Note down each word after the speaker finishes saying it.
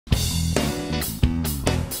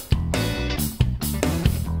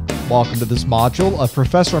Welcome to this module of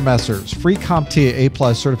Professor Messer's free CompTIA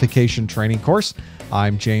A+ certification training course.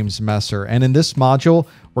 I'm James Messer, and in this module,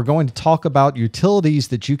 we're going to talk about utilities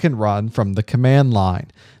that you can run from the command line.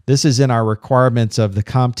 This is in our requirements of the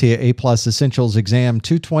CompTIA A+ Essentials Exam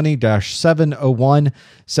 220-701,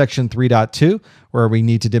 Section 3.2, where we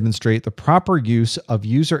need to demonstrate the proper use of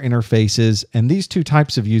user interfaces. And these two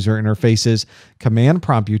types of user interfaces, command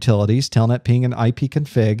prompt utilities, Telnet, ping, and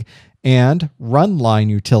ipconfig, and run line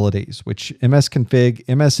utilities, which msconfig,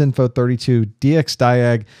 msinfo32,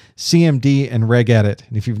 dxdiag, cmd, and regedit.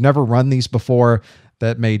 And if you've never run these before,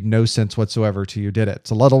 that made no sense whatsoever to you, did it? It's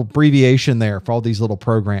a little abbreviation there for all these little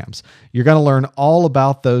programs. You're going to learn all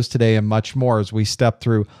about those today and much more as we step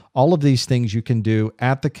through all of these things you can do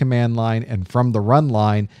at the command line and from the run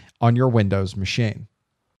line on your Windows machine.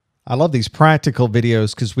 I love these practical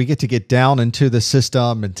videos because we get to get down into the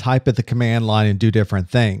system and type at the command line and do different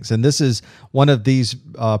things. And this is one of these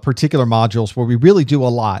particular modules where we really do a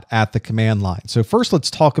lot at the command line. So first,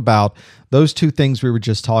 let's talk about those two things we were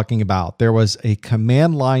just talking about. There was a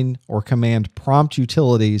command line or command prompt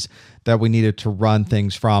utilities that we needed to run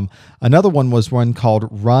things from. Another one was one called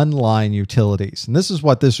run line utilities. And this is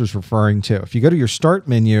what this was referring to. If you go to your start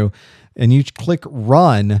menu, and you click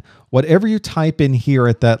run, whatever you type in here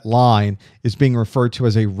at that line is being referred to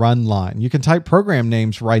as a run line. You can type program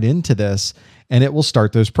names right into this and it will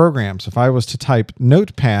start those programs. If I was to type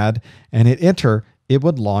Notepad and hit enter, it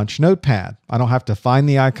would launch Notepad. I don't have to find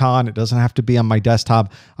the icon. It doesn't have to be on my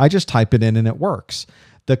desktop. I just type it in and it works.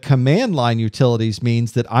 The command line utilities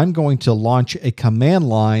means that I'm going to launch a command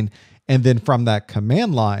line and then from that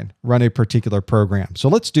command line, run a particular program. So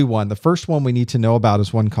let's do one. The first one we need to know about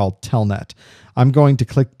is one called Telnet. I'm going to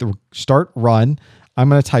click the Start Run. I'm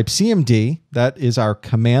going to type CMD. That is our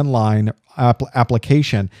command line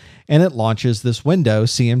application, and it launches this window,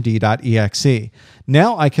 cmd.exe.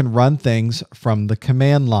 Now I can run things from the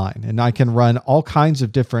command line, and I can run all kinds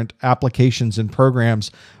of different applications and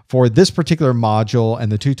programs. For this particular module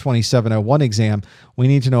and the 22701 exam, we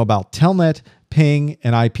need to know about Telnet, ping,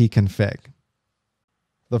 and ipconfig.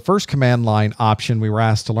 The first command line option we were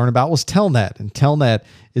asked to learn about was Telnet. And Telnet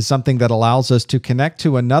is something that allows us to connect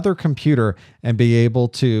to another computer and be able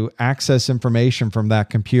to access information from that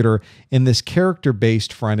computer in this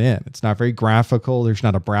character-based front end. It's not very graphical. There's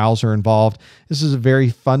not a browser involved. This is a very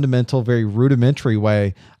fundamental, very rudimentary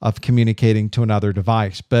way of communicating to another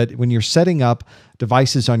device. But when you're setting up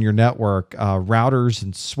devices on your network, routers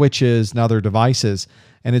and switches and other devices,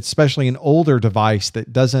 and it's especially an older device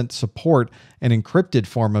that doesn't support an encrypted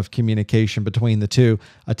form of communication between the two,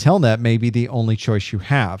 a Telnet may be the only choice you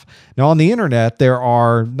have. Now, on the internet, there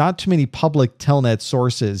are not too many public Telnet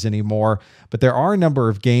sources anymore, but there are a number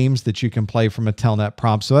of games that you can play from a Telnet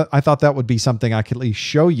prompt. So I thought that would be something I could at least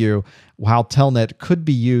show you how Telnet could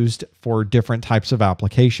be used for different types of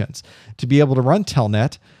applications. To be able to run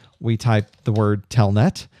Telnet, we type the word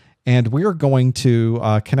Telnet, and we are going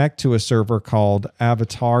to connect to a server called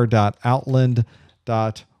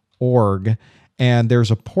avatar.outland.org. And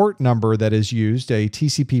there's a port number that is used, a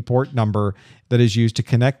TCP port number that is used to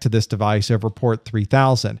connect to this device over port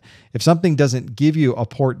 3000. If something doesn't give you a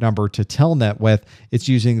port number to Telnet with, it's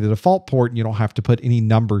using the default port and you don't have to put any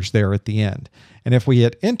numbers there at the end. And if we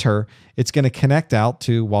hit enter, it's going to connect out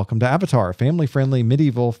to Welcome to Avatar, family-friendly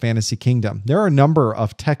medieval fantasy kingdom. There are a number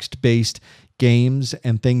of text-based games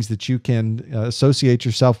and things that you can associate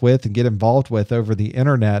yourself with and get involved with over the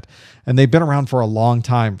internet. And they've been around for a long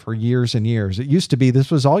time, for years and years. It used to be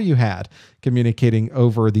this was all you had, communicating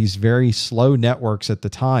over these very slow networks at the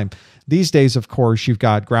time. These days, of course, you've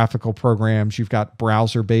got graphical programs, you've got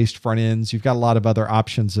browser-based front ends, you've got a lot of other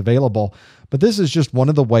options available. But this is just one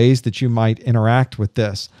of the ways that you might interact with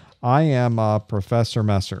this. I am Professor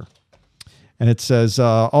Messer. And it says,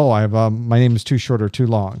 my name is too short or too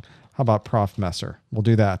long. How about Prof. Messer? We'll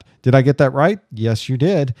do that. Did I get that right? Yes, you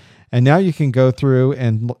did. And now you can go through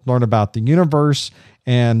and learn about the universe,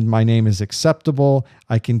 and my name is acceptable.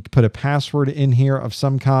 I can put a password in here of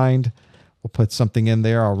some kind. We'll put something in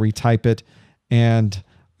there. I'll retype it. And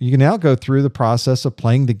you can now go through the process of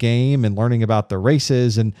playing the game and learning about the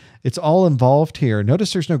races, and it's all involved here.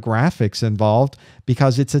 Notice there's no graphics involved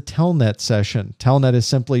because it's a Telnet session. Telnet is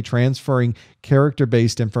simply transferring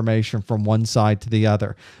character-based information from one side to the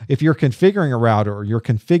other. If you're configuring a router or you're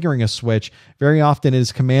configuring a switch, very often it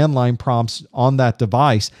is command line prompts on that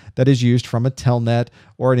device that is used from a Telnet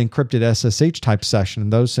or an encrypted SSH type session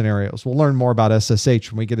in those scenarios. We'll learn more about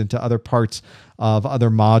SSH when we get into other parts of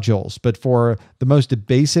other modules. But for the most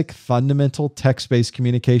basic, fundamental text-based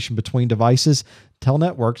communication between devices,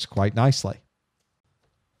 Telnet works quite nicely.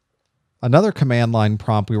 Another command line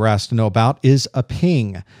prompt we were asked to know about is a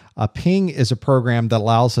ping. A ping is a program that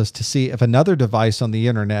allows us to see if another device on the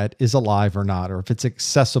internet is alive or not, or if it's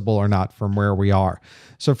accessible or not from where we are.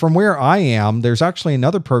 So from where I am, there's actually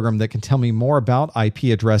another program that can tell me more about IP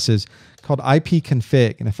addresses called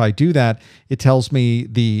msconfig. And if I do that, it tells me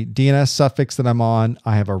the DNS suffix that I'm on.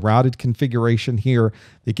 I have a routed configuration here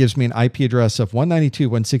that gives me an IP address of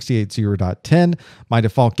 192.168.0.10. My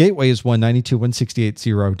default gateway is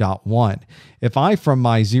 192.168.0.1. If I, from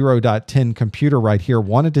my 0.10 computer right here,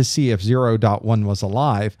 wanted to see if 0.1 was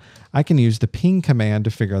alive, I can use the ping command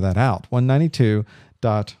to figure that out.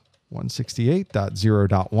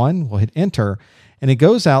 192.168.0.1. We'll hit enter. And it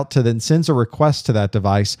goes out to then sends a request to that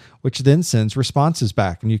device, which then sends responses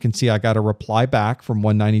back. And you can see I got a reply back from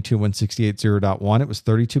 192.168.0.1. It was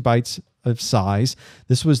 32 bytes of size.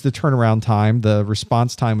 This was the turnaround time. The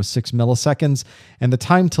response time was 6 milliseconds, and the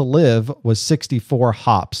time to live was 64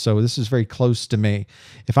 hops. So this is very close to me.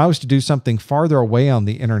 If I was to do something farther away on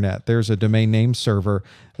the internet, there's a domain name server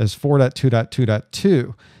that's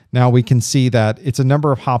 4.2.2.2. Now we can see that it's a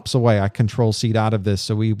number of hops away. I Control-C out of this,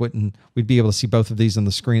 so we'd be able to see both of these on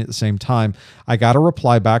the screen at the same time. I got a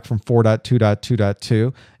reply back from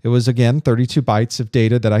 4.2.2.2. It was, again, 32 bytes of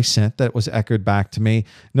data that I sent that was echoed back to me.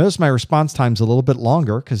 Notice my response time's a little bit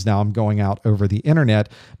longer because now I'm going out over the internet.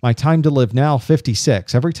 My time to live now,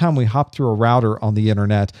 56. Every time we hop through a router on the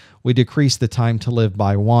internet, we decrease the time to live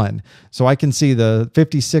by 1. So I can see the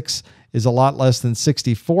 56 is a lot less than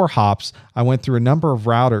 64 hops. I went through a number of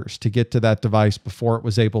routers to get to that device before it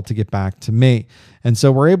was able to get back to me. And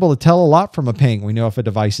so we're able to tell a lot from a ping. We know if a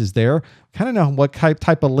device is there, kind of know what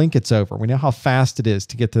type of link it's over. We know how fast it is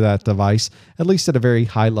to get to that device, at least at a very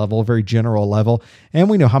high level, very general level. And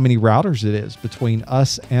we know how many routers it is between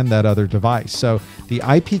us and that other device. So the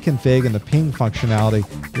msconfig and the ping functionality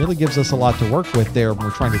really gives us a lot to work with there when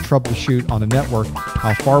we're trying to troubleshoot on a network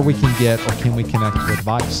how far we can get or can we connect to a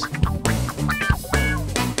device.